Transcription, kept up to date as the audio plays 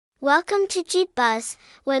Welcome to Jeetbuzz,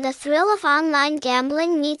 where the thrill of online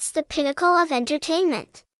gambling meets the pinnacle of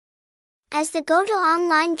entertainment. As the go-to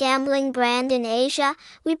online gambling brand in Asia,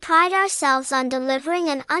 we pride ourselves on delivering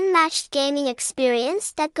an unmatched gaming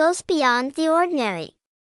experience that goes beyond the ordinary.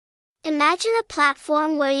 Imagine a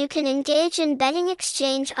platform where you can engage in betting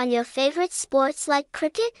exchange on your favorite sports like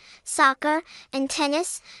cricket, soccer, and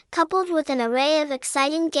tennis, coupled with an array of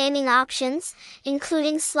exciting gaming options,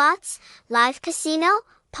 including slots, live casino,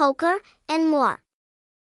 poker, and more.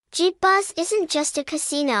 Jeetbuzz isn't just a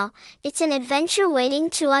casino, it's an adventure waiting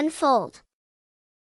to unfold.